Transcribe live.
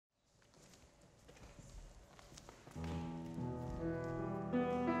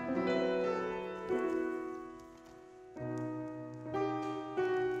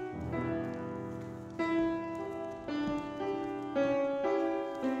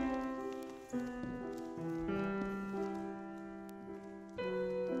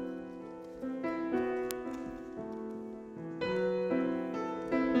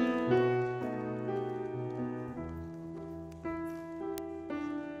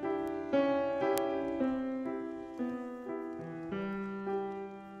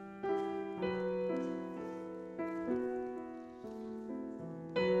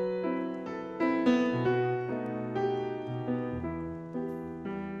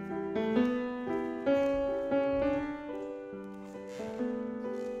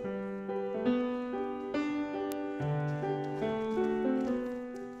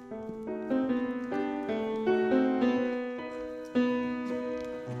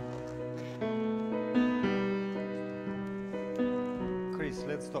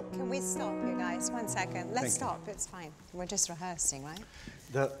let's stop. Can we stop, you guys? 1 second. Let's stop. It's fine. We're just rehearsing, right?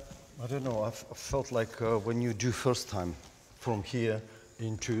 I don't know. I felt like when you do first time from here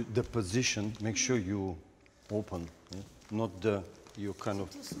into the position, make sure you open, not you kind of...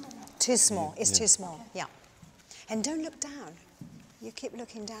 Too small. It's too small, yeah. And don't look down. You keep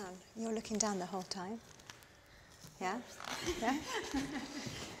looking down. You're looking down the whole time. Yeah? Yeah?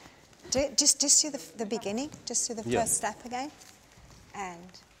 Just do the beginning. Just do the first step again.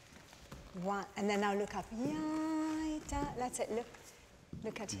 And one, and then now look up. Yeah, that's it.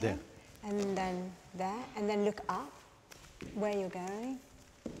 Look at him. And then there. And then look up where you're going.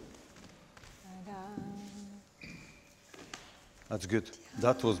 That's good.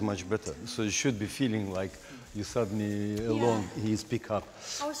 That was much better. So you should be feeling like you suddenly alone, he's pick up.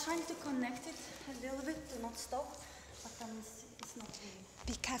 I was trying to connect it a little bit to not stop, but then it's not really.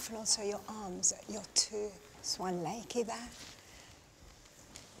 Be careful also your arms, your two swan lake there.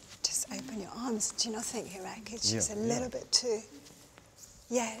 Just open your arms. Do you not think, Irek? It's just a little bit too.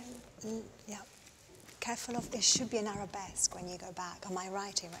 Yeah. Careful of, it should be an arabesque when you go back. Am I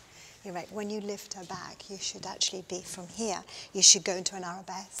right, Irek? Irek, when you lift her back, you should actually be from here. You should go into an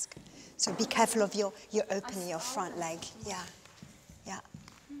arabesque. So be careful of you're opening your front leg. Yeah.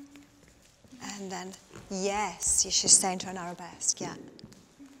 And then, yes, you should stay into an arabesque. Yeah.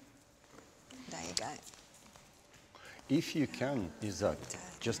 There you go. If you can, Isaac,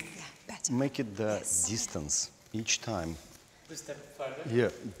 just make it the distance each time. We step further? Yeah,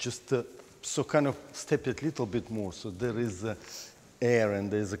 just so kind of step it a little bit more, so there is air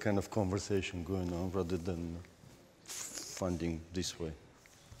and there's a kind of conversation going on rather than funding this way.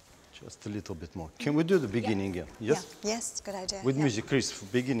 Just a little bit more. Can we do the beginning again? Yes? Yeah. Yes, good idea. With music, Chris,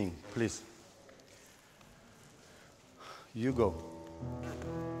 beginning, please. You go.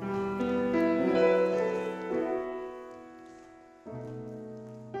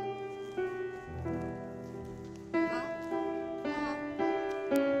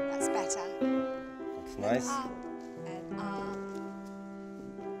 That's better. That's nice.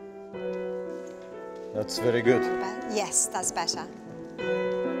 That's very good. Yes, that's better.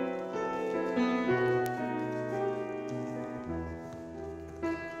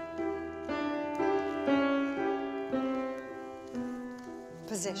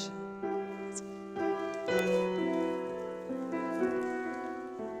 Position.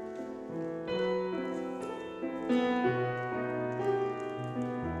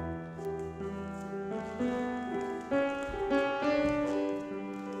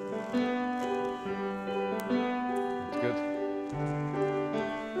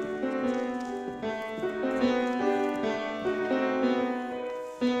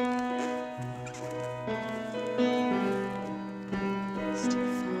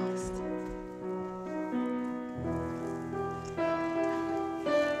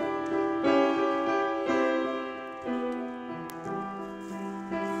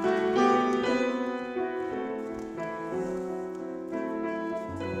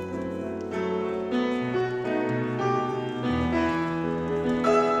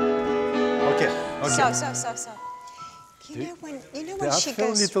 So. You know when she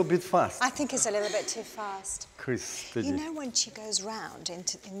goes... a little bit fast. I think it's a little bit too fast. Chris, steady. You know when she goes round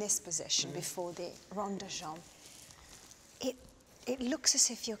in this position before the rond de jambe, it looks as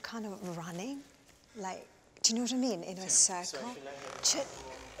if you're kind of running, like, do you know what I mean, in a circle?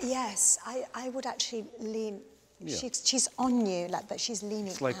 Yes, I would actually lean. Yeah. She's on you like that. She's leaning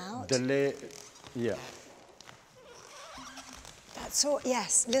it's like out. Delay. Yeah. That's all.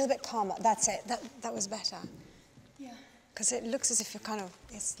 Yes, a little bit calmer. That's it. That was better. Yeah. Because it looks as if you're kind of.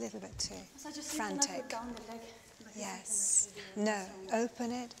 It's a little bit too frantic. Down the leg, yes. No.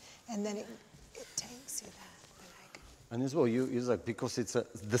 Open it, and then it takes you there. The leg. And as well, Isaac, because it's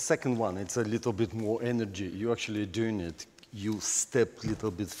the second one, it's a little bit more energy. You're actually doing it. You step a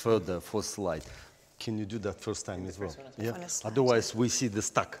little bit further for slide. Can you do that first time as well? Yeah. Otherwise, we see the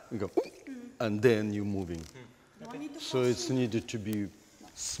stuck. You go, and then you're moving. So it's needed to be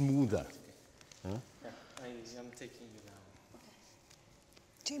smoother. Huh? Yeah, I'm taking you now.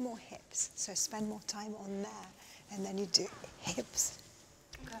 Do more hips. So spend more time on there, and then you do hips.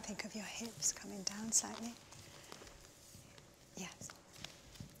 Okay. Think of your hips coming down slightly. Yes.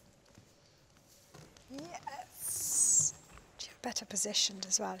 Yes. You're better positioned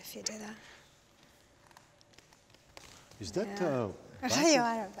as well if you do that. Is that You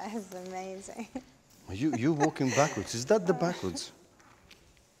are. That's amazing. You walking backwards. Is that the backwards?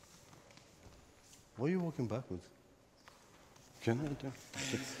 Why are you walking backwards? Can I do?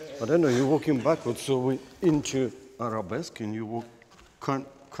 I don't know. You're walking backwards, so we into arabesque, and you walk kind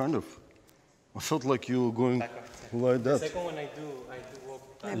of. I felt like you were going. Like The that. second one I do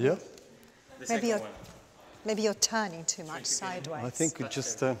walk back. Yeah? The Maybe second one. maybe you're turning too much sideways. I think you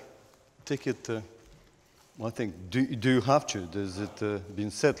just take it. I think. Do you have to? Does it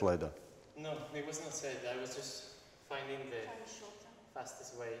been set like that? No, it was not said. I was just finding the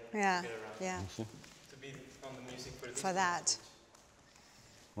fastest way Yeah, to get around. yeah. To be on the music for this. For that.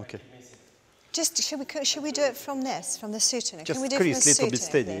 Okay. Just should we do it from this, from the soutane? Just Can we do it from the crease little bit soutane,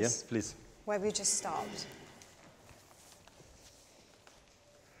 steady, please? yeah, please. Where we just stopped.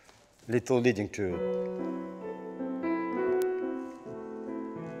 Little leading to it.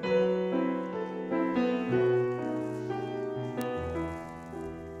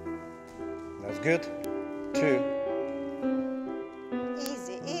 That's good. 2.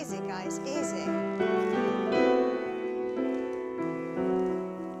 Easy, easy, guys, easy.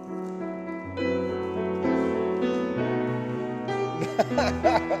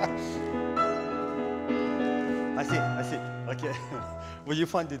 I see. Okay. Well, you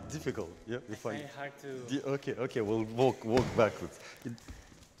find it difficult, yeah? You find It's hard to... Okay, we'll walk backwards.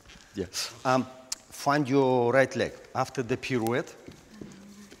 Yeah. Find your right leg. After the pirouette,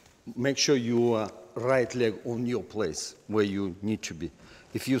 make sure your right leg on your place where you need to be.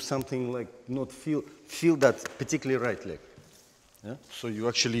 If you something like not feel that particularly right leg, yeah? So you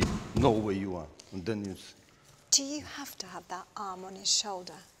actually know where you are, and then you... Do you have to have that arm on his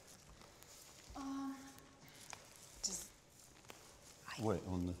shoulder? Just Wait,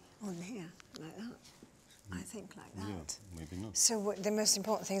 on here, like that. I think like that. Yeah, maybe not. So the most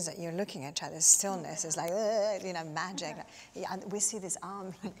important thing is that you're looking at each other. Stillness is like, magic. Yeah, and we see this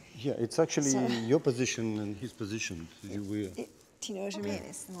arm. Yeah, it's actually your position and his position. Do you know what I mean?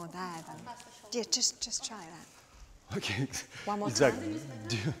 It's more there than... Yeah, just try that. Okay. One more exactly.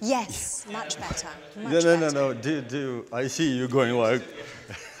 time. Yes, much better. No. Do. I see you going like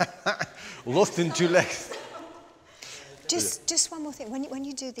lost in 2 legs. Just one more thing. When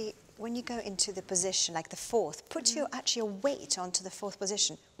you go into the position like the fourth, put your weight onto the fourth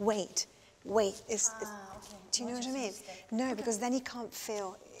position. Weight. Is do you know what I mean? No, because then you can't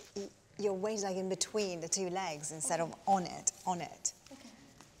feel your weight is like in between the 2 legs instead of on it. Okay.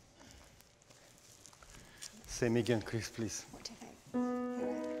 Same again, Chris, please. What do you think?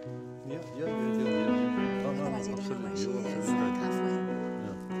 Yeah. No, Otherwise you don't know where she absolutely. is. Like halfway.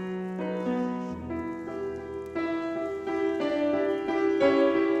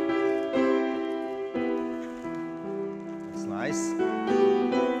 It's nice.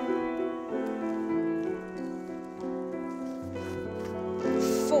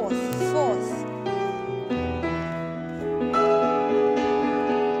 Fourth.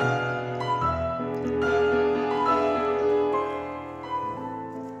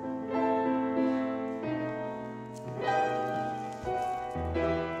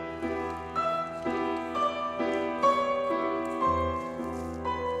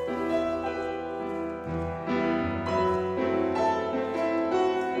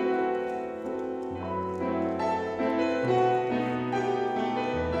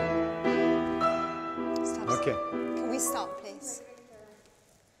 Okay. Can we stop, please?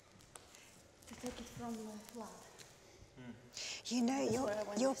 To take it from flat. You know,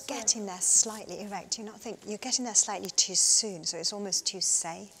 you're getting there slightly erect. Do you not think you're getting there slightly too soon? So it's almost too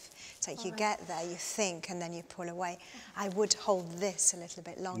safe. It's like you get there, you think, and then you pull away. I would hold this a little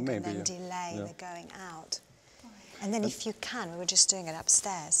bit longer and then delay the going out. And then if you can, we were just doing it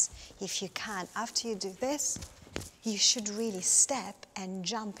upstairs. If you can, after you do this, you should really step and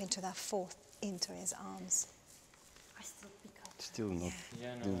jump into that fourth, into his arms. I still pick up. Still not.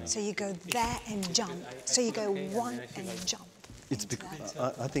 Yeah, doing no. it. So you go there and jump. So you go one and jump. It's because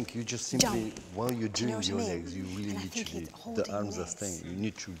I think you just simply, while you're doing your legs, you really literally, the arms are staying. You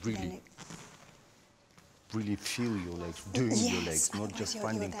need to really feel your legs, doing your legs, not just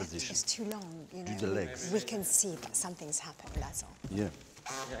finding position. It's too long, you know. Do the legs. We can see that something's happened, that's all. Yeah.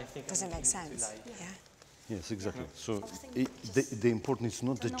 I think Does it make sense? Yeah. Yes, exactly. So the important is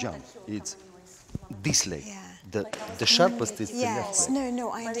not the jump, it's this leg. Yeah. The sharpest is the Yes, left leg.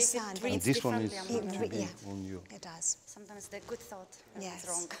 no, I understand. reads And this one is differently to be yeah. on you. It does. Sometimes the good thought is Yes.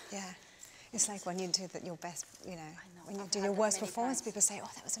 wrong. Yeah. It's like when you do your best, you know, when you I've do had your that worst many performance, times. people say, oh,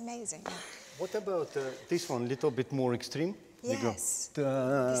 that was amazing. Yeah. What about this one, a little bit more extreme? You go, Yes.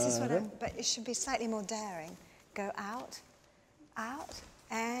 This is what da-da. but it should be slightly more daring. Go out,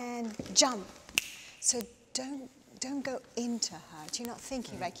 and jump. So don't go into her. Do you not think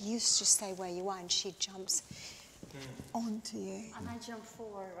like you used to stay where you are and she jumps onto you? And I jump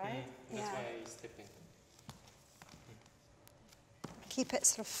forward, right? That's Yeah. why I step in. Keep it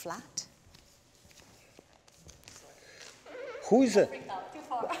sort of flat. Who is it?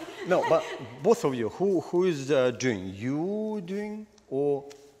 No, but both of you, who is doing? You doing or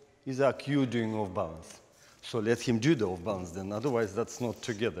Isaac, you doing off balance? So let him do the off balance then, otherwise that's not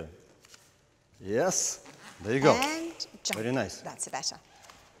together. Yes, there you go. And jump. Very nice. That's better.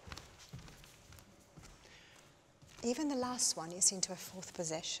 Even the last one is into a fourth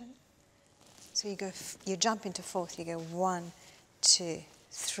position. So you go, you jump into fourth, you go 1, 2,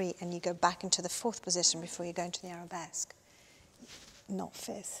 3, and you go back into the fourth position before you go into the arabesque. Not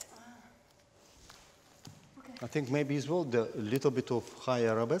fifth. Okay. I think maybe as well the little bit of high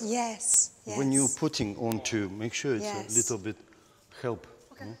arabesque. Yes, yes. When you're putting onto, make sure it's Yes. a little bit help.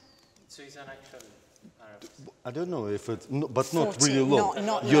 Okay. So it's an actual arabesque. I don't know if it's, no, but not 40, really low.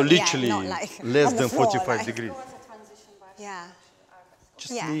 not You're low, yeah, literally not like less on the than floor, 45 like- degrees. Go as a transition by Yeah. arabesque.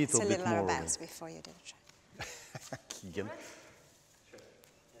 Just Yeah, a it's little a bit little more. arabesque before you do the track. Keegan.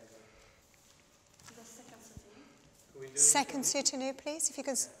 The second soutenu. We do Second soutenu, please. If you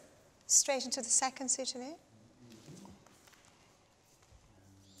can straight into the second soutenu.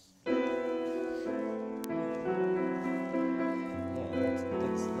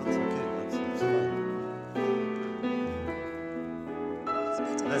 That's okay. That's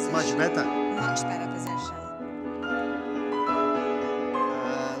fine. It's better That's position. much better. Much better position.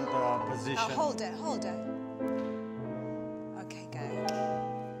 And position. Oh, hold it, hold it. Okay, go.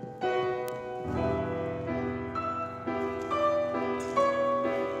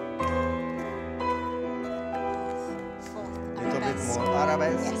 Fourth. A little bit Arabesque. more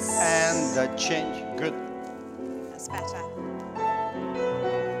arabesque. Yes. And the change. Good. That's better.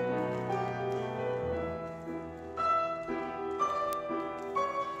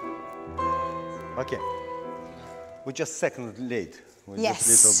 Okay. We're just second late. We're just Yes,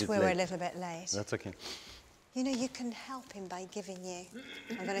 little bit we were a late. little bit late. That's okay. You know, you can help him by giving you,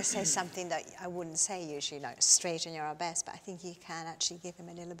 I'm going to say something that I wouldn't say usually, like straighten your best, but I think you can actually give him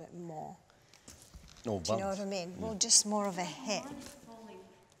a little bit more. No, Do you know what I mean? Well, just more of a hip. Mine is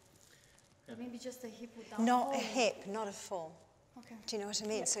falling. Maybe just a hip without Not a falling. hip, not a fall. Okay. Do you know what I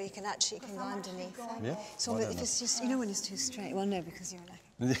mean? So you can actually, you can go underneath it. Yeah? So Why if not? it's just, you know when it's too straight? Well, no, because you're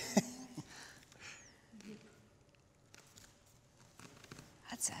like,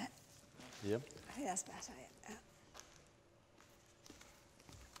 that's it. Yep. I think that's better. Yeah.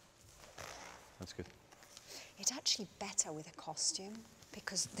 That's good. It's actually better with a costume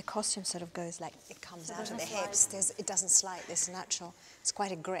because the costume sort of goes like, it comes out of the hips. It doesn't slide, it's natural. It's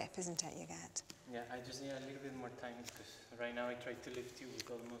quite a grip, isn't it, you get? Yeah, I just need a little bit more time because right now I try to lift you with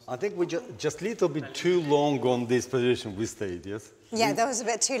almost. I think we just a little bit too long on this position we stayed, yes? Yeah, that was a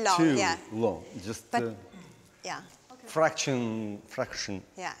bit too long, Too yeah. long. Just But, yeah, fraction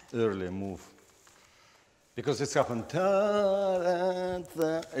yeah. earlier move. Because it's happened,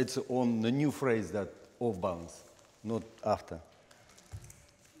 ta-da-da, it's on the new phrase that off balance, not after.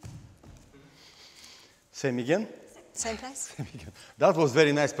 Same again? Same place? Same again. That was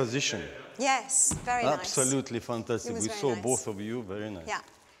very nice position. Yes, very nice. Absolutely fantastic. It was We very saw nice. both of you, very nice. Yeah.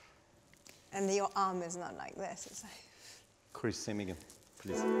 And your arm is not like this. It's like, Chris, same again,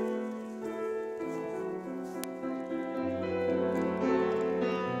 please.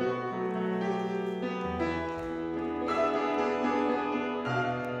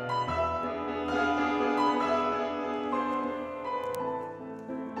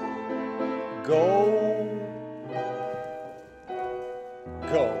 Go.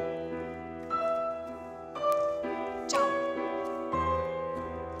 Go. jump.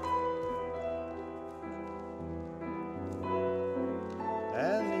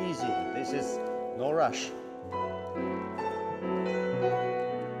 And easy. This is no rush.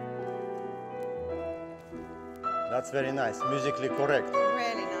 That's very nice. Musically correct.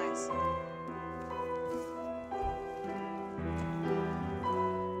 Really nice.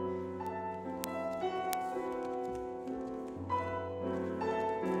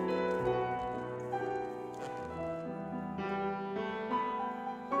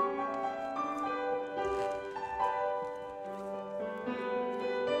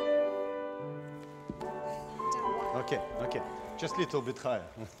 Okay, okay. Just a little bit higher.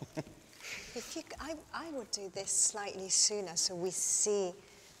 If you, I would do this slightly sooner so we see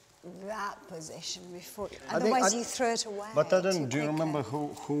that position before. Otherwise, you throw it away. But I too don't. Do you quickly. remember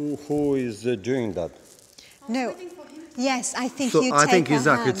who is doing that? No. Yes, I think So you I take think a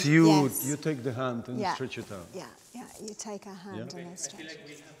Isaac, hand. it's you. Yes. You take the hand and Yeah. stretch it out. Yeah, yeah. You take a hand Yeah. and then I stretch. feel like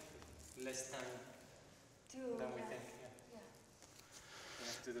we have less time than we think. Yeah. We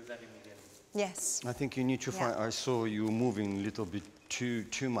have to do that immediately. Yes. I think you need to Yeah. find. I saw you moving a little bit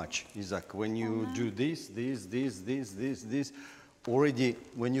too much, Isaac. When you do this, already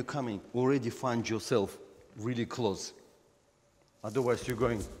when you're coming, already find yourself really close. Otherwise, you're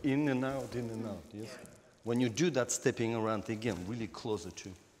going in and out, yes? Yeah. When you do that stepping around again, really closer to.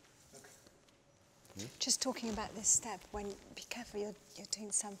 Okay. Yeah? Just talking about this step, be careful, you're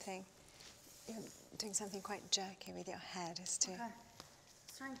doing something quite jerky with your head, is to... Okay.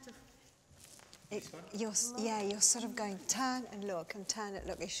 Trying to... You're sort of going turn and look, and turn and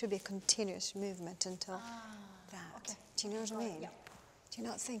look. It should be a continuous movement until that. Okay. Do you know what I mean? Yeah. Do you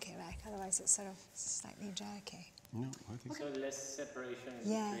not think it, Irek? Otherwise it's sort of slightly jerky. No, I think so. Less separation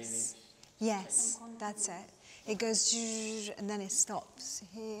between each. Yes, that's it. It goes and then it stops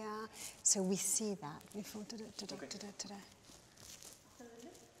here. So we see that before. Yeah,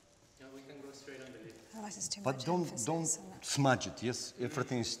 we can go straight on the lid. Otherwise it's too but much don't smudge it. Yes,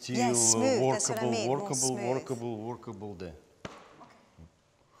 everything is still smooth, workable there.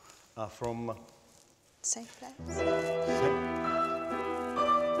 Okay. From safe place.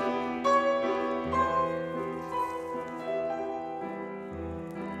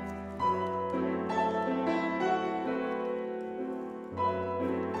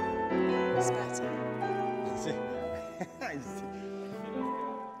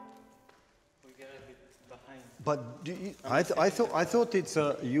 But I thought it's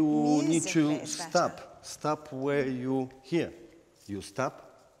you need to stop where you here. You stop.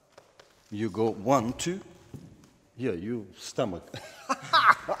 You go 1, 2. Here, you stomach.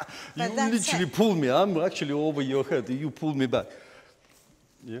 You literally pull me. I'm actually over your head. You pull me back.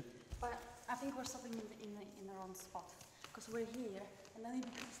 Yeah. But I think we're stopping in the wrong spot because we're here, and then it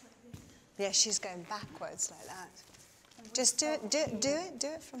becomes like this. Yeah, she's going backwards like that. Just do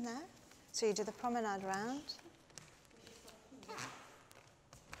it from there. So you do the promenade round.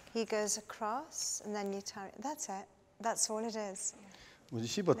 He goes across, and then you turn. That's it. That's all it is. Well, you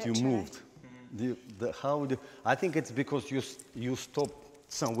see, but you moved. I think it's because you stop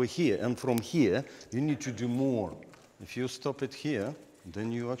somewhere here, and from here you need to do more. If you stop it here,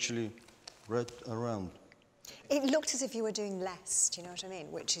 then you actually right around. It looked as if you were doing less. Do you know what I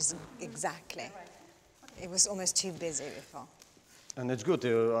mean? Which is exactly. It was almost too busy before. And it's good.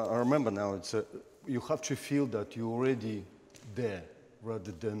 I remember now. You have to feel that you're already there,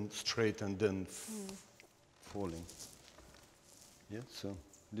 rather than straight and then falling. Yeah. So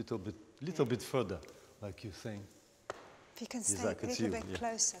little bit further, like you're saying. If you can stay a little bit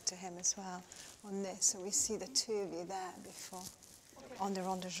closer to him as well on this, so we see the two of you there before on the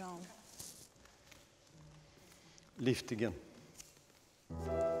rond de jambe. Lift again.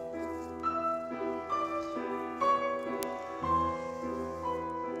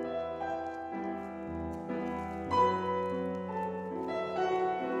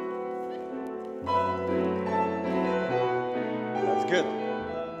 Good.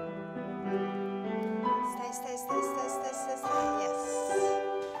 Stay. Yes.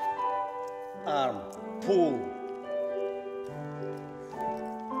 Arm, pull.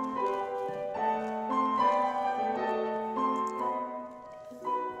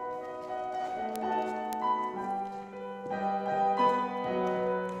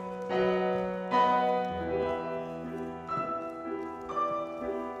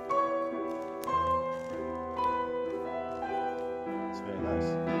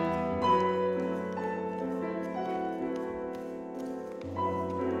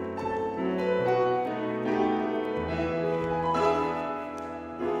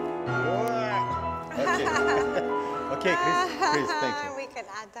 Okay, Chris, thank you. We can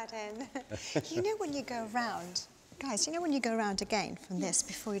add that in. You know when you go around, guys, you know when you go around again from this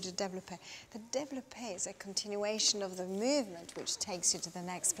before you do développé, the développé is a continuation of the movement which takes you to the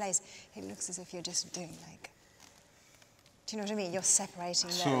next place. It looks as if you're just doing like, do you know what I mean? You're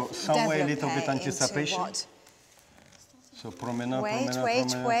separating the somewhere a little bit anticipation. So promenade, wait.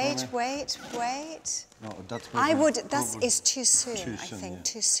 No, that's that is too soon, I think. Yeah.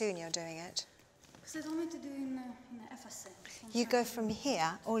 Too soon you're doing it. Because I don't need to do in FSC. You go from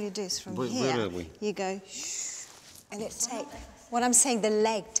here, all you do is from here. Where are we? You go, and it takes, what I'm saying, the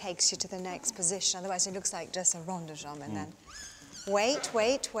leg takes you to the next position. Otherwise it looks like just a rond de jambe and then wait.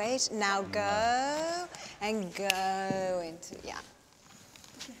 Now go and go into, Okay.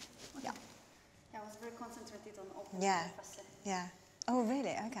 Yeah, I was very concentrated on opening FSC. Yeah. Oh,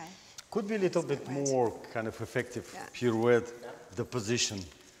 really? Okay. Could be a little bit more kind of effective pirouette, the position.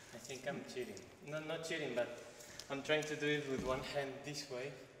 I think I'm cheating. No, not cheating, but I'm trying to do it with one hand this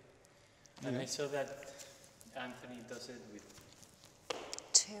way. And I saw that Anthony does it with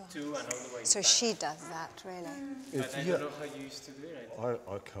two and all the way So back. she does that, really. But I don't know how you used to do it. I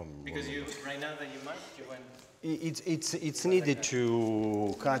can't. Because you, right now that you marked, you went... It's needed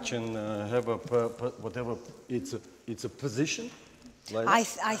to catch and have a whatever. It's a position. Like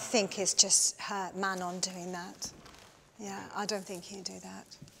I think it's just her Manon doing that. Yeah, I don't think you do that.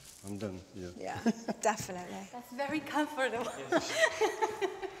 I'm done, yeah. Yeah, definitely. That's very comfortable.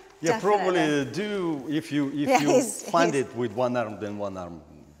 Yeah, Definitely. probably do, if you find it with one arm,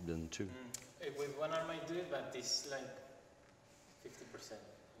 then two. With one arm I do it, but it's like 50%.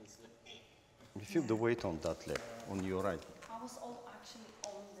 It's like, You feel the weight on that leg, on your right. I was all actually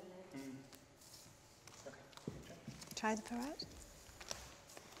on the leg. Try the pirouette.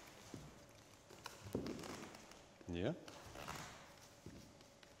 Yeah.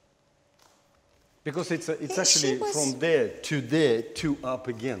 Because it's Yeah, actually from there to up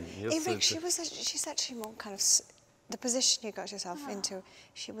again. Yes, Irek, she's actually more kind of, the position you got yourself into,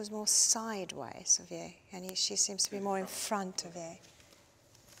 she was more sideways of you, and she seems to be more in front of you.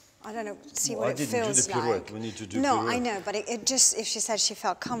 I don't know, see what it feels like. I didn't do the pirouette, like. we need to do No, pirouette. I know, but it just, if she said she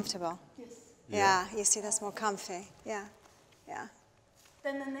felt comfortable. Yes. Yeah, you see, that's more comfy. Yeah, yeah.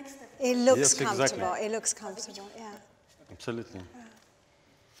 Then the next step. It looks Yes, comfortable. exactly. It looks comfortable. Yeah. Absolutely.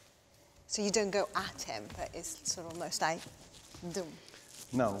 So you don't go at him, but it's sort of almost like, doom.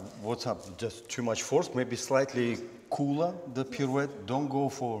 Now, what's up? Just too much force? Maybe slightly cooler, the pirouette? Don't go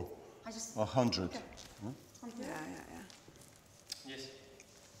for 100. Okay. Yeah, yeah, yeah. yes.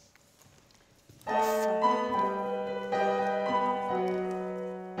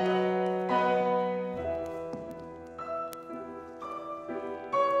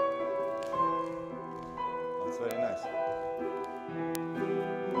 That's very nice.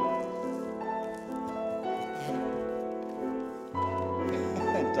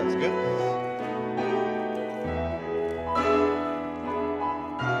 That's good.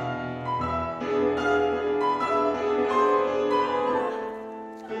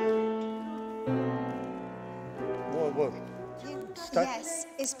 What? Stuck? Yes,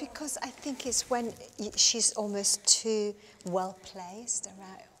 it's because I think it's when she's almost too well placed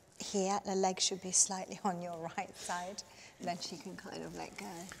around here. The leg should be slightly on your right side. Then she can kind of let go.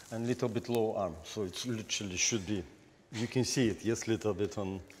 And little bit low arm, so it literally should be. You can see it, yes, little bit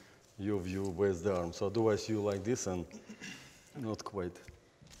on your view, where's the arm. So otherwise you like this and not quite.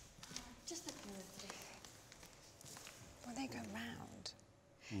 Just a minute. Well, they go round.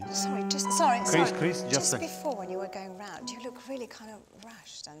 Sorry. Chris, Just before when you were going round, you look really kind of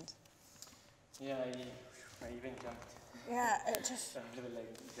rushed and. Yeah, I even jumped. Yeah, it just. A little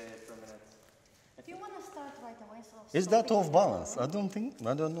like the promenade. If you want to start right away, so. Is that off balance? I don't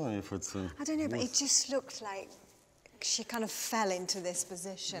know if it's. I don't know, but it just looked like she kind of fell into this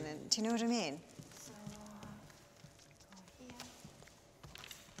position, and do you know what I mean? So, go here.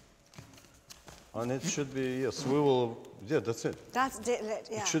 And it should be, yes, we will, yeah, that's it. That's it,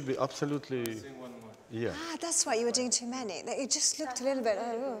 yeah. It should be absolutely, Doing one more. yeah. Ah, that's why you were doing too many. It just looked a little bit.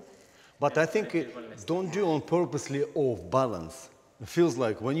 But I think don't do on purposely off balance. It feels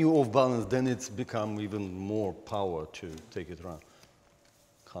like when you off balance, then it's become even more power to take it around.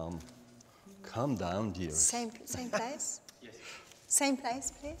 Calm down, dear. Same place? Yes. Same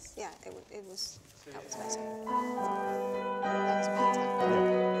place, please? Yeah, it was. That was better. That was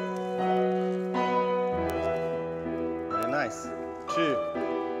better. Very nice. 2.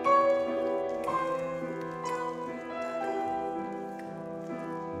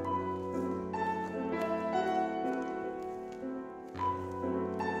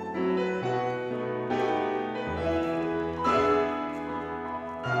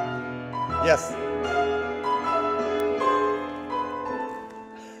 Yes.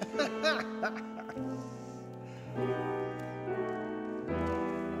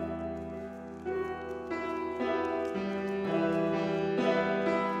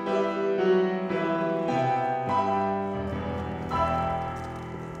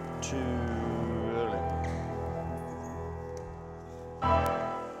 Too early.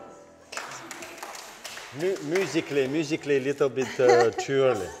 Musically, a little bit too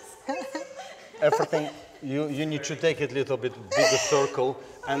early. Everything, you need to take it a little bit bigger circle,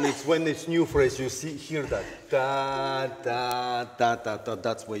 and it's when it's new phrase, you hear that. Da, da, da, da, da.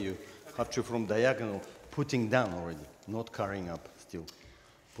 That's where you have to, from diagonal, putting down already, not carrying up still.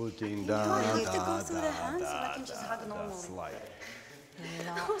 Putting down, You have to go through the hands, so I can just hug normally. slide.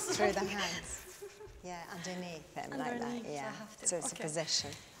 Not through the hands. Yeah, underneath them, like that. Underneath, Yeah. I have to. So it's Okay. a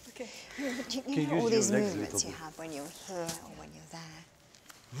position. Okay. But you Can know you all use these your legs a movements little you bit? have when you're here or when you're there.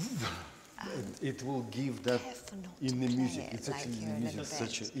 It will give that Careful not in to the play music. it It's like actually in you're the a music little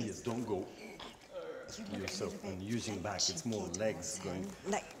such bit. a yes. Don't go You look yourself a little and bit using like back. It's more chunky legs towards going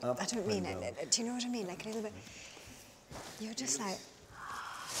him. Like, up I don't mean and it. down. Do you know what I mean? Like a little bit. You're just like.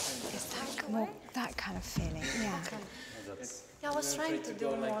 It's that more that kind of feeling. Yeah. Yeah, I was trying to do go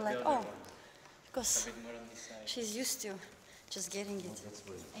like more the like, other oh, one. because A bit more on this side. she's used to just getting it.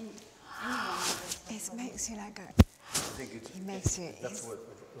 Anyone. It makes you like go. think it's, He makes you. that's what,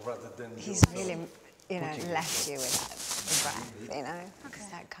 rather than He's really, you know, left you with that breath, you know. It's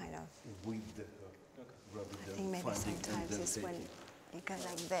that kind of. with the, rather I than think maybe finding sometimes and it's then when taking. you go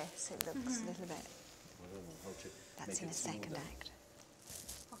like this, it looks a little bit. I don't know how to That's make in it the second smoother. act.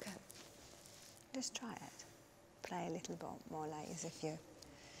 Okay. Just try it. Play a little bit more like as if you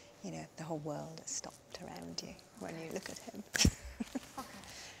know, the whole world has stopped around you when you look at him.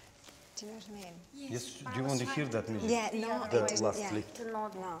 Do you know what I mean? Yes, do you want to hear that music? Yeah, no, The it didn't, last yeah. lift.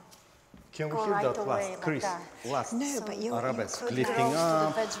 No. Can we Go hear right that away last, like Chris? that. Last No, but you're arabesque, could lifting girls to the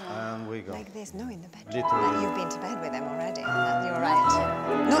up, bedroom. and we go. like this. No, in the bedroom. Literally. Like you've been to bed with them already. You're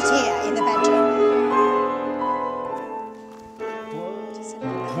right. Not here, in the bedroom. Just a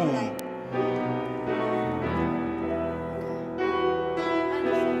little bit like.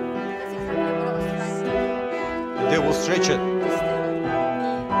 That's exactly what I was trying to do. They will stretch it.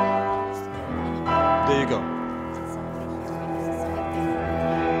 There you go.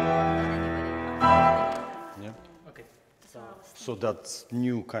 Yeah. Okay. So that's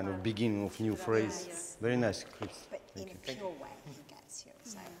new kind of beginning of new phrase. Yes. Very nice, Chris. But in a pure way, he gets you.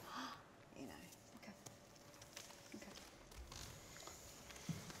 So, you know.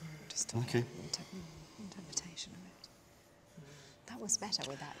 Just Okay. interpretation of it. That was better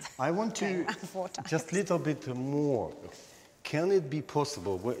with that. I want Going to around 4 times. just a little bit more. Can it be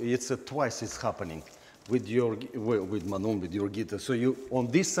possible? It's twice it's happening with with Manon, with Jurgita. So you on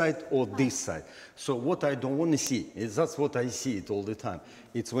this side or this side. So what I don't want to see is that's what I see it all the time.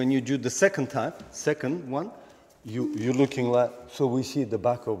 It's when you do the second one, you're looking like so we see the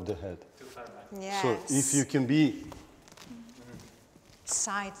back of the head. Too far back. Yes. So if you can be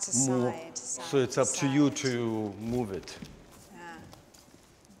Side to more, side. so it's up to you to move it. Yeah.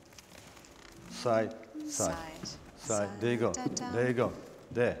 Side, side, side. There you go. Da-da. There you go.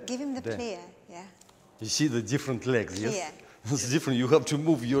 There. Give him the there. plie, yeah. You see the different legs, yes? Plie. It's different. You have to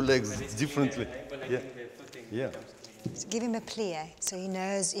move your legs differently. When I Yeah. think the footing Yeah. becomes clear. So give him a plie, so he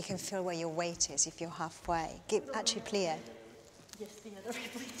knows, you can feel where your weight is if you're halfway. Actually plie. Yes, the other way,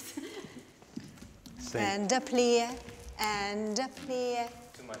 please. Same. And a plie, and a plie,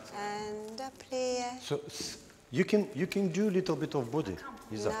 Too much. and a plie. So you can do a little bit of body.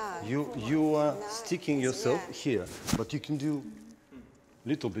 Isa. No. You are No, sticking it's- yourself yeah. here, but you can do a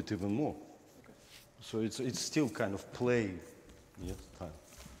little bit even more. So it's still kind of play. Yes, time.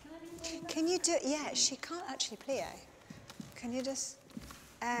 Can you do, yeah, she can't actually plie. Can you just,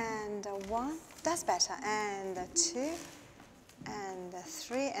 and a 1, that's better, and a 2, and a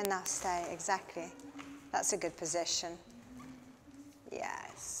 3, and now stay, exactly. That's a good position.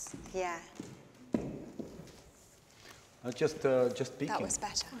 Yes, yeah, Just peeking. that was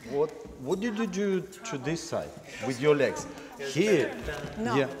better. What did you do to this side with your legs? Here,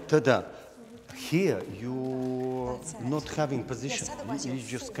 No. yeah, ta-da. Here you're That's it. not having position. Yes, otherwise You you'll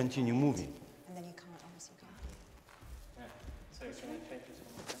just fall. continue moving. And then you can't, obviously can't. So can I try this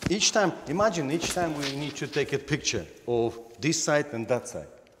one more time? Each time, imagine each time we need to take a picture of this side and that side.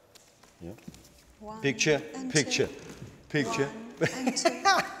 Yeah. 1 Picture, and picture, 2, picture. 1 and 2,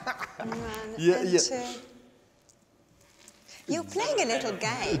 1 Yeah, and yeah. 2. You're playing a little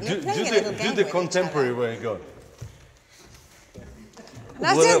game. You're Do, playing do a little the, game do the with each contemporary other. way, go.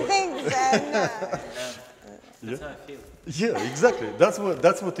 I Whatever. don't think so, no. That's how I feel. Yeah, exactly. That's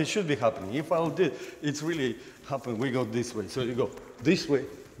what it should be happening. If I'll do it's really happen. We go this way. So you go this way,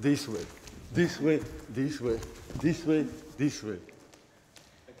 this way, this way, this way, this way, this way.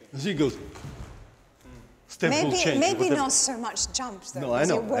 And she goes. Step will change. Maybe whatever. not so much jumps though. No, I because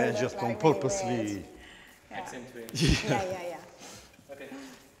know. your I word just look on like really purposely. weird. Accentuate. Yeah. Okay.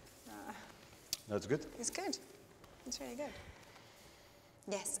 That's good. It's good. It's really good.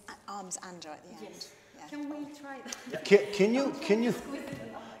 Yes, arms under at the end. Yes. Yeah. Can we try that? Can you,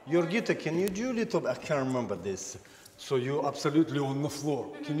 Jurgita, can you do a little? I can't remember this. So you're absolutely on the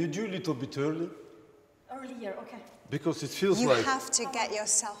floor. Can you do a little bit early? Earlier, okay. Because it feels You like have to get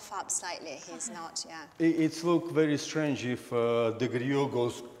yourself up slightly. He's not, yeah. it's look very strange if the griot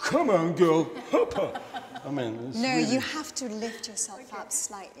goes, "Come on, girl, hoppa." I mean, it's No, really, you have to lift yourself up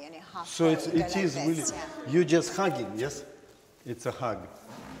slightly and you're halfway. so you go it like is this, really. yeah. You just hugging, yes? It's a hug.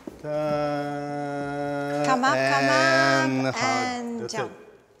 Come up, and up, hug. and That's jump.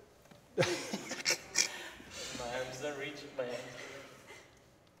 it. My arms don't reach my hands.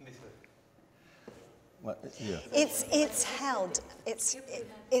 This way. Well, yeah. It's held.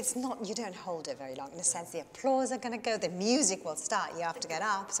 It's not. You don't hold it very long. In the sense, the applause are going to go. The music will start. You have to get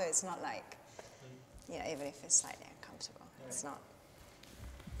up. So it's not like, you know, even if it's slightly uncomfortable, it's not.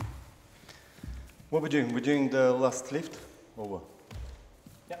 What we're doing? We're doing the last lift, or what?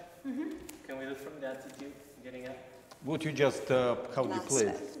 Yeah. Can we do from the attitude, getting up? What you just, how do you play it?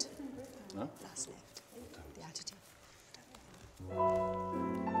 Lift. Huh? Last lift. The attitude.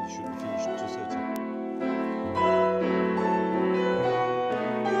 You should finish 2:30.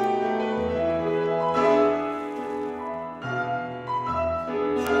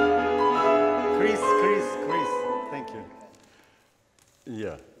 Chris, thank you.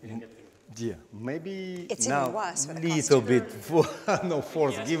 Yeah. Yeah, maybe it's now even worse with a little bit no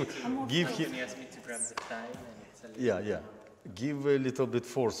force. Give him. He asked me to grab the time, and it's a little Yeah. Give a little bit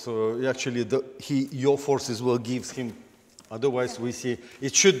force. So actually, your forces will give him. Otherwise, we see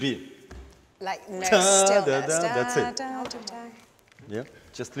it should be. Like no stillness. That's it. Da, da, da. Yeah,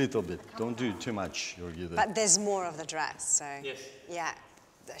 just a little bit. Don't do too much, Jurgita. But there's more of the dress, so Yes. yeah.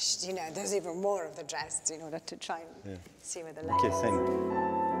 You know, there's even more of the dress in order to try and see where the legs. Okay, same.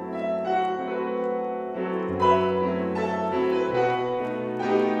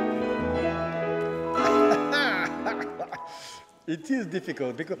 It is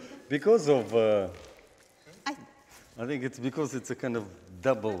difficult because of. I think it's because it's a kind of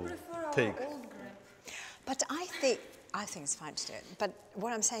double take. But I think it's fine to do it. But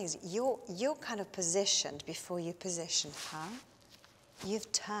what I'm saying is, you're kind of positioned before you position her.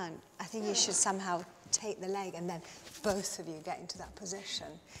 You've turned. I think you should somehow take the leg and then both of you get into that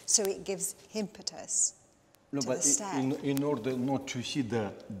position, so it gives impetus to the step. In order not to see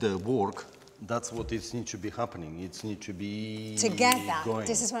the work, that's what it needs to be happening. It needs to be together. Going.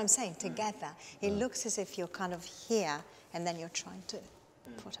 This is what I'm saying. Together, it looks as if you're kind of here, and then you're trying to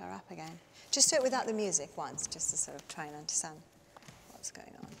put her up again. Just do it without the music once, just to sort of try and understand what's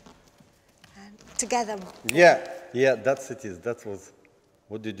going on. And together. Yeah, that's it is. That was.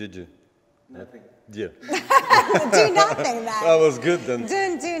 What did you do? Nothing. Yeah. Do nothing then. That was good then.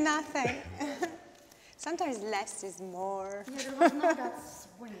 Don't do nothing. Sometimes less is more. Yeah, there was not that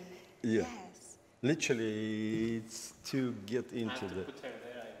swing. Yeah. Yes. Literally, it's to get I into have to the. put her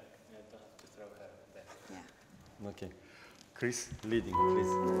there. I don't have to throw her there. Yeah. Okay. Chris, leading,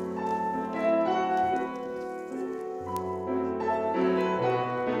 please.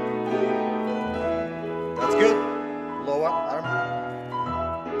 That's good. Lower arm.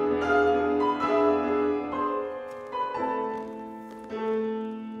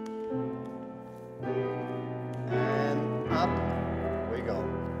 And up we go.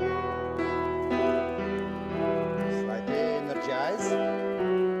 Slightly energize.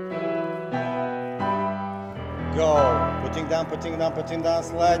 Go. Putting down,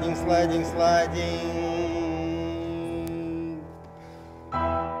 sliding.